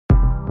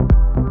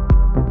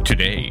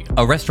Today,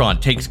 a restaurant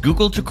takes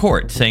Google to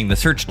court saying the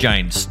search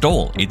giant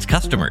stole its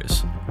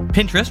customers.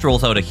 Pinterest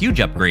rolls out a huge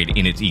upgrade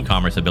in its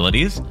e-commerce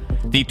abilities.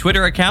 The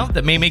Twitter account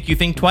that may make you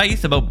think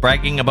twice about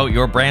bragging about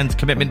your brand's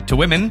commitment to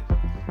women.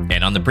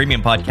 And on the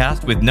Premium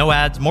Podcast, with no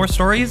ads, more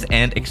stories,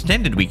 and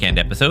extended weekend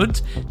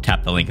episodes,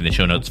 tap the link in the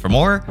show notes for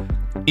more.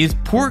 Is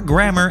poor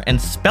grammar and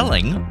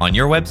spelling on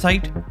your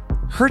website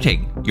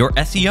hurting your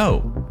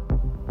SEO?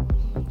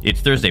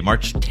 It's Thursday,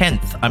 March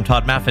 10th. I'm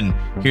Todd Maffin.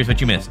 Here's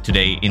what you missed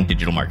today in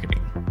digital marketing.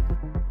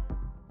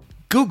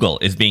 Google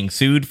is being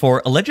sued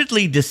for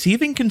allegedly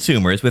deceiving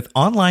consumers with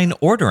online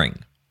ordering.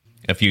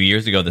 A few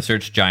years ago, the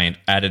search giant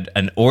added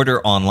an order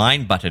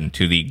online button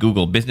to the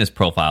Google business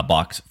profile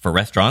box for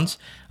restaurants,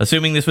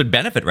 assuming this would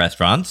benefit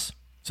restaurants,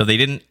 so they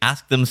didn't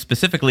ask them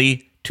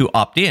specifically to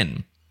opt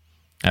in.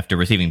 After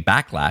receiving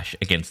backlash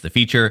against the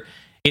feature,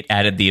 it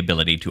added the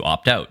ability to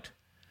opt out.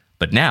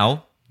 But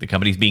now, the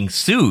company's being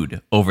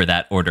sued over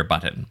that order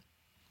button.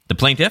 The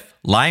plaintiff,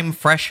 Lime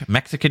Fresh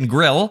Mexican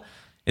Grill,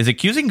 is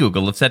accusing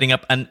Google of setting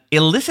up an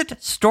illicit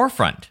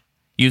storefront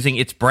using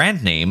its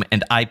brand name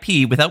and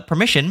IP without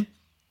permission,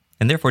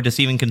 and therefore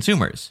deceiving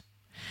consumers.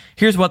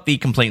 Here's what the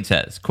complaint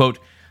says, quote,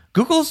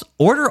 Google's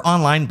Order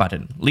Online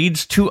button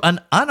leads to an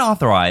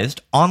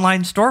unauthorized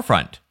online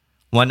storefront,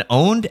 one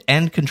owned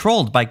and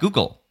controlled by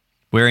Google,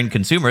 wherein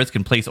consumers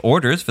can place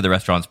orders for the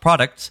restaurant's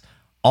products,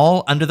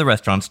 all under the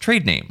restaurant's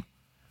trade name.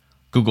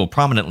 Google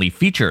prominently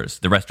features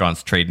the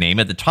restaurant's trade name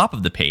at the top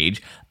of the page,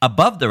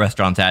 above the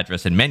restaurant's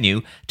address and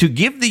menu, to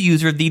give the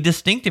user the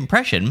distinct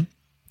impression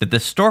that the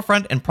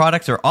storefront and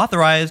products are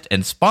authorized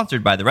and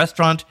sponsored by the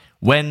restaurant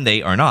when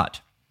they are not.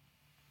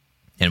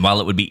 And while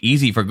it would be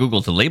easy for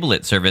Google to label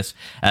its service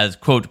as,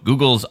 quote,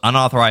 Google's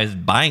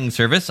unauthorized buying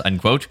service,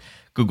 unquote,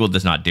 Google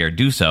does not dare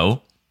do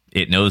so.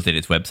 It knows that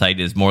its website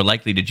is more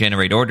likely to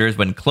generate orders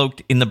when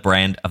cloaked in the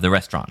brand of the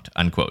restaurant,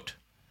 unquote.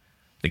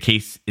 The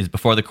case is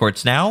before the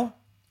courts now.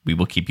 We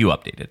will keep you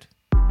updated.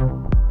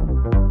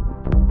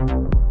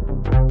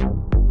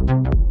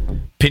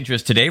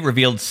 Pinterest today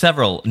revealed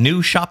several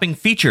new shopping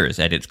features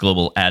at its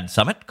global ad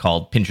summit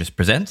called Pinterest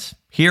Presents.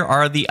 Here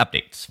are the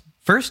updates.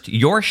 First,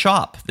 Your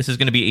Shop. This is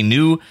going to be a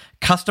new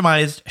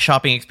customized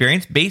shopping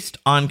experience based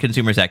on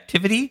consumers'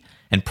 activity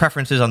and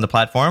preferences on the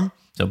platform.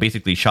 So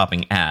basically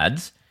shopping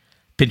ads.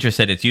 Pinterest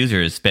said its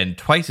users spend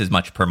twice as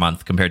much per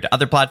month compared to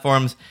other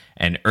platforms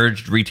and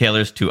urged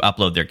retailers to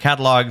upload their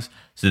catalogs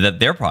so that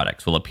their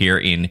products will appear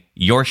in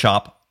Your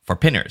Shop for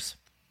Pinners.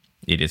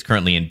 It is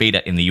currently in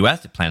beta in the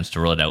US. It plans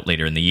to roll it out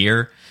later in the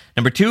year.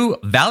 Number 2,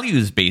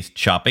 values-based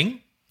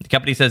shopping. The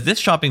company says this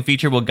shopping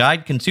feature will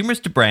guide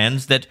consumers to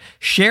brands that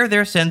share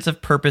their sense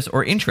of purpose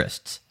or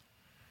interests.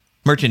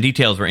 Merchant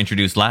details were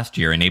introduced last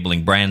year,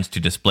 enabling brands to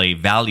display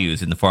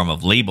values in the form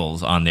of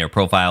labels on their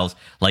profiles,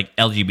 like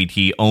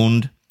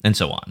LGBT-owned, and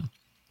so on.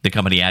 The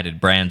company added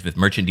brands with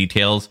merchant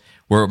details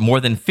were more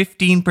than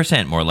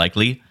 15% more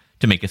likely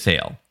to make a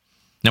sale.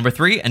 Number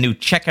 3, a new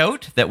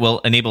checkout that will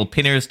enable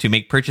pinners to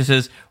make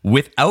purchases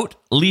without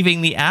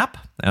leaving the app.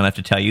 I don't have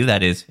to tell you,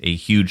 that is a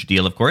huge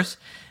deal, of course.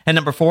 And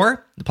number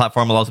 4, the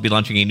platform will also be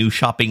launching a new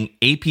shopping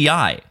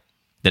API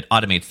that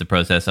automates the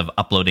process of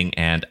uploading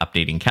and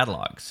updating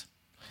catalogs.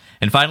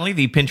 And finally,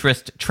 the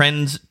Pinterest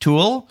Trends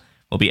tool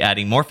will be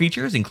adding more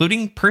features,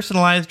 including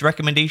personalized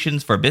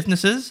recommendations for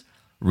businesses,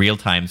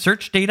 real-time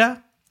search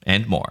data,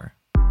 and more.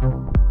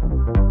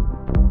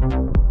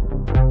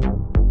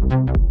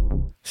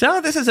 So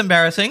this is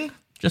embarrassing.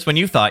 Just when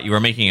you thought you were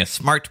making a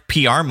smart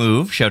PR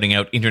move shouting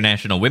out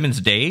International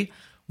Women's Day,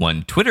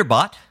 one Twitter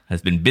bot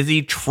has been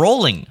busy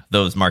trolling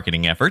those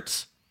marketing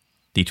efforts.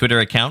 The Twitter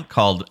account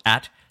called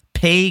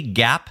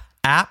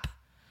 @PayGapApp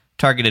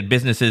targeted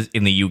businesses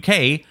in the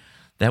UK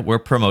that were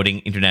promoting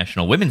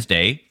International Women's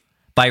Day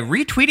by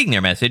retweeting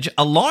their message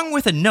along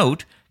with a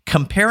note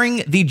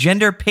comparing the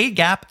gender pay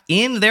gap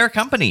in their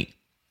company.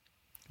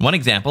 One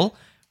example,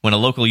 when a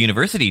local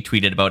university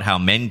tweeted about how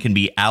men can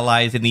be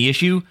allies in the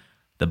issue,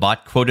 the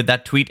bot quoted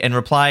that tweet and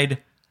replied,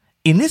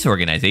 "In this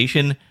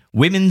organization,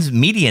 women's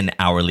median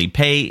hourly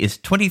pay is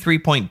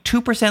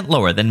 23.2%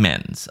 lower than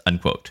men's,"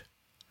 unquote.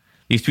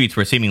 These tweets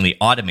were seemingly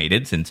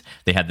automated since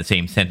they had the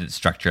same sentence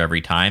structure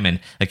every time and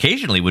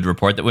occasionally would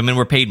report that women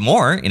were paid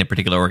more in a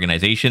particular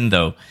organization,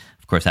 though,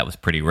 of course, that was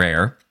pretty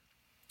rare.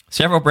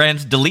 Several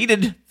brands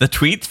deleted the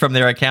tweets from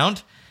their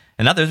account,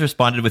 and others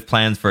responded with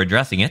plans for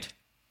addressing it.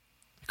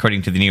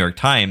 According to the New York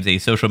Times, a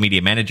social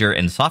media manager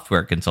and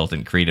software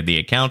consultant created the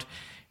account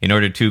in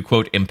order to,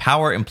 quote,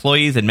 empower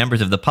employees and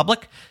members of the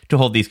public to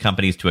hold these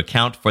companies to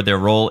account for their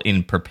role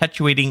in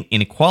perpetuating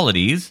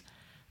inequalities,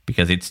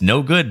 because it's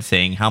no good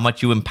saying how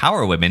much you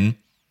empower women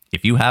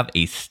if you have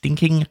a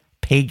stinking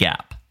pay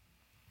gap,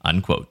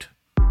 unquote.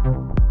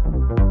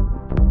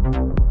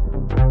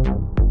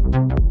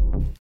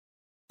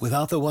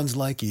 Without the ones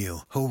like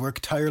you, who work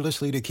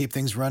tirelessly to keep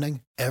things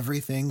running,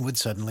 everything would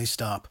suddenly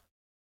stop.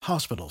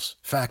 Hospitals,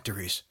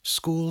 factories,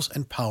 schools,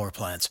 and power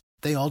plants,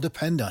 they all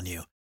depend on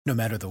you. No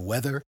matter the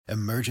weather,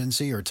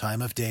 emergency, or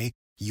time of day,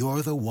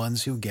 you're the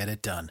ones who get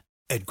it done.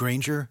 At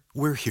Grainger,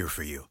 we're here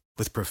for you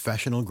with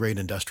professional-grade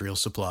industrial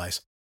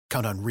supplies.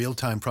 Count on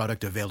real-time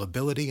product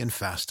availability and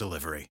fast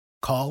delivery.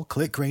 Call,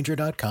 click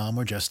Grainger.com,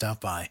 or just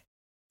stop by.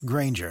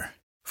 Grainger,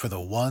 for the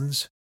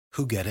ones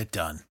who get it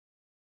done.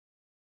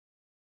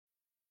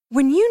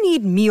 When you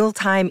need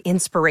mealtime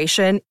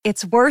inspiration,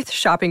 it's worth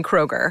shopping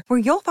Kroger, where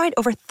you'll find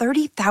over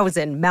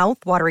 30,000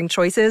 mouth-watering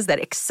choices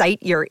that excite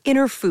your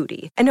inner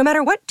foodie. And no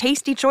matter what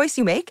tasty choice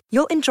you make,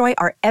 you'll enjoy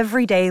our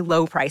everyday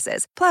low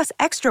prices, plus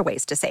extra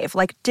ways to save,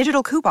 like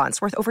digital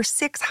coupons worth over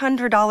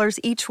 $600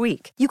 each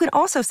week. You can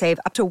also save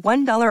up to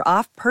 $1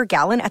 off per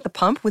gallon at the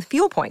pump with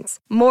fuel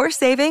points. More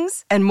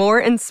savings and more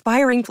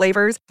inspiring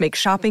flavors make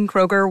shopping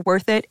Kroger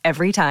worth it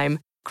every time.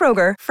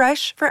 Kroger,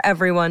 fresh for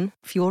everyone.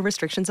 Fuel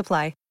restrictions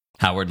apply.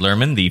 Howard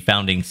Lerman, the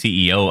founding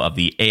CEO of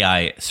the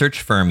AI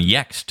search firm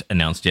Yext,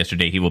 announced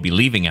yesterday he will be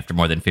leaving after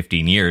more than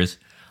 15 years.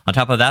 On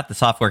top of that, the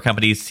software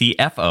company's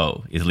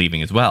CFO is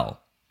leaving as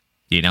well.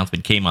 The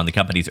announcement came on the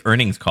company's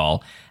earnings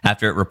call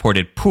after it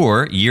reported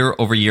poor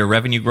year-over-year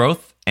revenue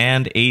growth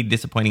and a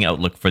disappointing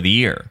outlook for the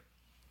year.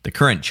 The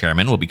current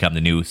chairman will become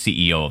the new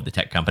CEO of the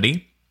tech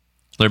company.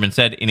 Lerman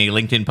said in a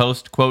LinkedIn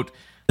post, quote,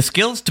 "The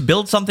skills to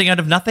build something out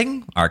of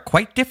nothing are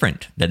quite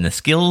different than the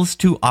skills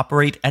to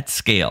operate at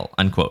scale,"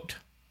 unquote.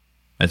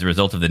 As a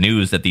result of the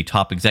news that the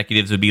top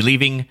executives would be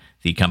leaving,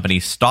 the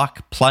company's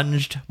stock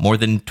plunged more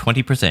than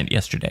 20%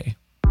 yesterday.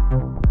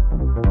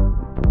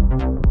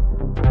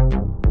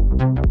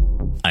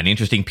 An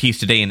interesting piece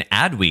today in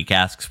Adweek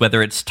asks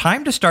whether it's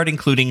time to start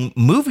including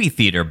movie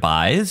theater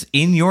buys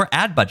in your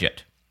ad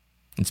budget.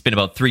 It's been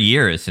about 3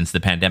 years since the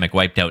pandemic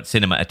wiped out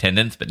cinema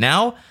attendance, but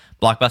now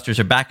blockbusters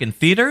are back in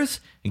theaters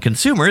and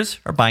consumers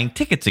are buying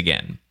tickets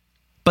again.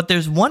 But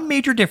there's one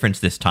major difference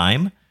this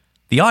time.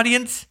 The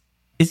audience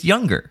is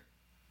younger.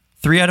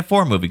 3 out of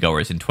 4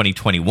 moviegoers in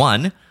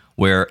 2021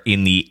 were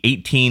in the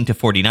 18 to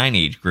 49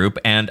 age group,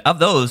 and of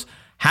those,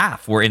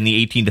 half were in the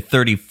 18 to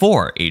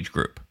 34 age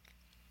group.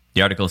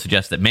 The article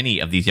suggests that many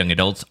of these young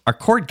adults are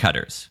cord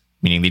cutters,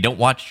 meaning they don't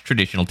watch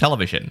traditional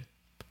television.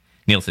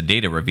 Nielsen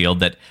data revealed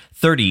that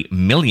 30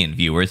 million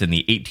viewers in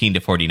the 18 to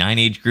 49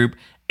 age group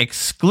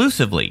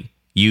exclusively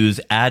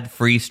use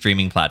ad-free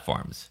streaming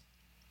platforms.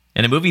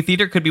 And a movie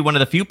theater could be one of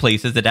the few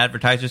places that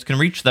advertisers can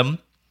reach them.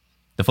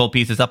 The full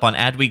piece is up on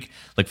Adweek.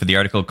 Look for the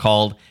article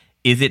called,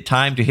 "Is It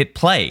Time to Hit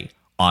Play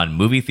on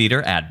Movie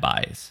Theater Ad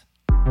Buys?"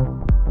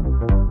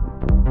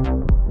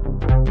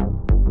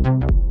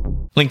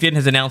 LinkedIn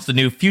has announced a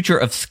new Future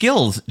of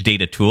Skills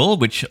data tool,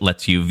 which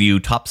lets you view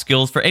top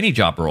skills for any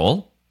job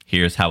role.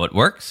 Here's how it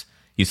works.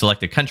 You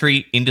select a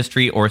country,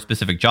 industry, or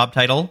specific job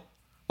title.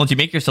 Once you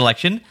make your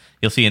selection,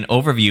 you'll see an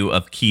overview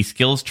of key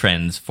skills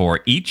trends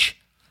for each,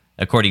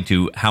 according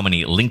to how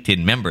many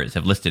LinkedIn members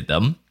have listed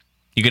them.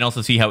 You can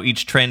also see how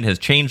each trend has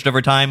changed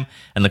over time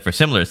and look for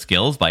similar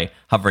skills by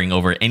hovering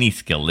over any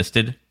skill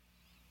listed.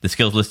 The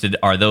skills listed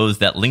are those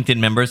that LinkedIn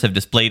members have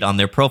displayed on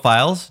their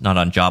profiles, not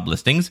on job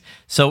listings,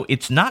 so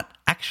it's not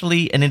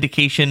actually an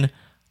indication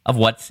of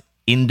what's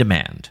in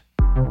demand.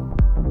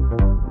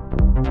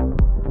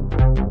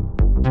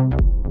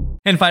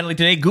 And finally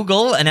today,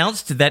 Google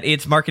announced that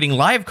its Marketing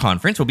Live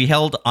conference will be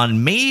held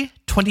on May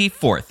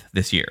 24th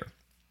this year.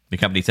 The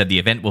company said the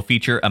event will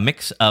feature a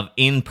mix of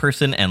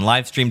in-person and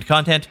live-streamed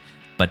content,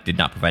 but did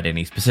not provide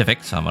any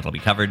specifics on what will be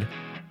covered.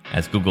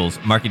 As Google's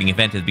marketing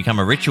event has become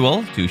a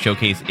ritual to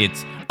showcase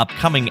its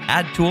upcoming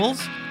ad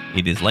tools,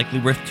 it is likely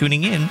worth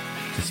tuning in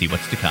to see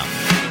what's to come.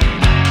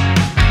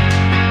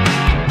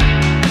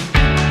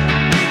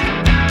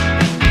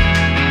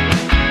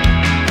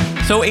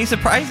 So a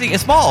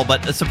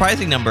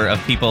surprising number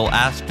of people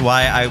asked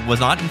why I was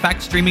not, in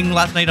fact, streaming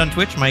last night on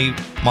Twitch, my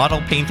model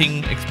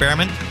painting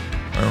experiment,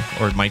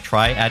 or my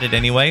try at it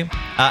anyway.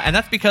 And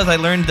that's because I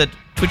learned that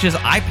Twitch's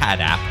iPad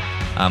app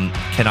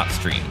cannot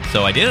stream.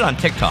 So I did it on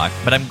TikTok,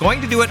 but I'm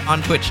going to do it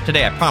on Twitch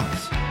today, I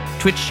promise.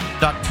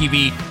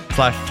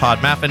 Twitch.tv/Todd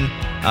Maffin.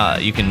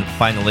 You can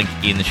find the link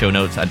in the show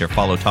notes under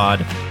Follow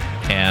Todd.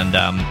 And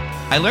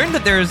I learned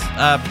that there's...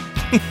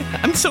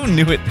 I'm so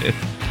new at this.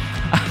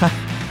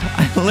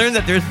 I learned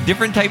that there's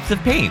different types of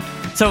paint.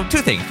 So 2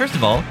 things. First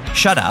of all,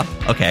 shut up,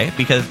 okay?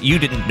 Because you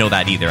didn't know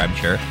that either, I'm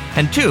sure.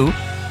 And 2,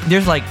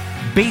 there's like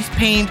base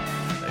paint,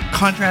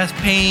 contrast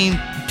paint,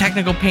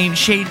 technical paint,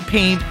 shade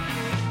paint,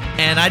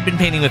 and I'd been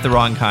painting with the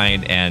wrong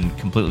kind and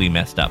completely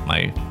messed up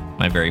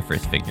my very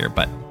first figure.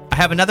 But I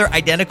have another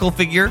identical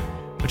figure,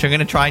 which I'm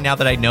going to try now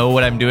that I know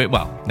what I'm doing.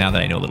 Well, now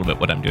that I know a little bit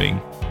what I'm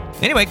doing.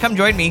 Anyway, come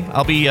join me.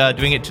 I'll be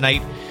doing it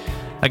tonight.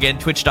 Again,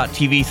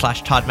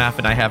 twitch.tv/Todd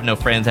Maffin. I have no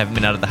friends. I haven't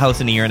been out of the house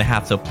in a year and a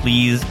half, so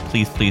please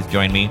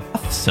join me.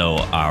 So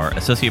our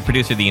associate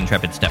producer, the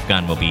intrepid Steph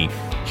Gunn, will be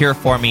here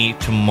for me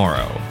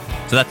tomorrow.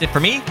 So that's it for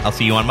me. I'll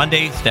see you on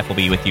Monday. Steph will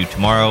be with you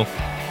tomorrow.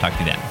 Talk to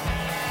you then.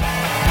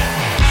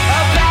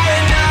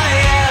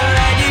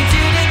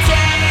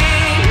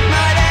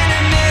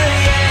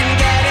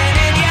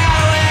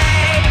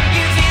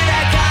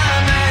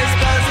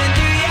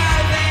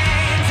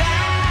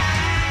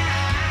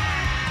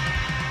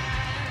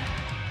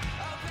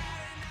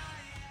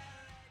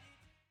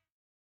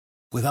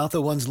 Without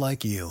the ones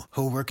like you,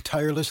 who work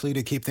tirelessly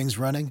to keep things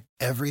running,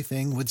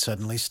 everything would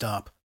suddenly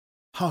stop.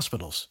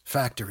 Hospitals,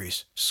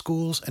 factories,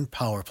 schools, and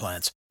power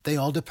plants, they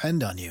all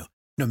depend on you.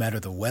 No matter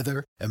the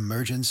weather,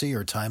 emergency,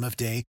 or time of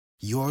day,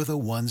 you're the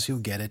ones who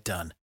get it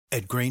done.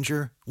 At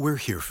Grainger, we're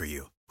here for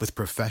you with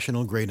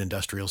professional-grade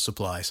industrial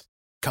supplies.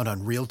 Count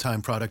on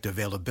real-time product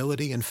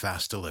availability and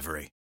fast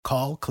delivery.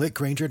 Call, click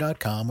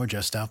Grainger.com, or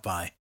just stop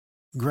by.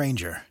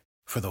 Grainger,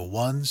 for the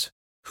ones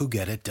who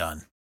get it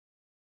done.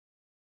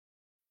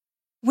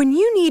 When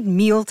you need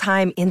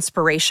mealtime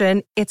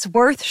inspiration, it's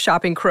worth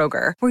shopping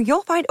Kroger, where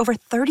you'll find over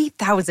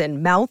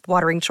 30,000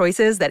 mouth-watering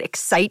choices that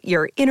excite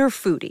your inner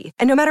foodie.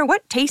 And no matter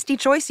what tasty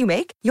choice you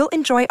make, you'll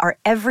enjoy our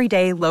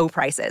everyday low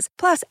prices,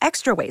 plus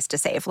extra ways to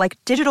save, like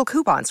digital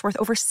coupons worth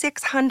over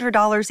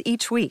 $600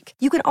 each week.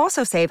 You can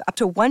also save up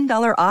to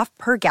 $1 off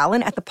per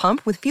gallon at the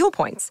pump with fuel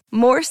points.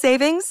 More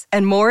savings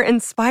and more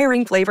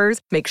inspiring flavors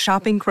make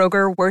shopping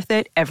Kroger worth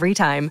it every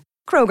time.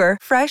 Kroger,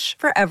 fresh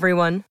for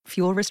everyone.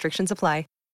 Fuel restrictions apply.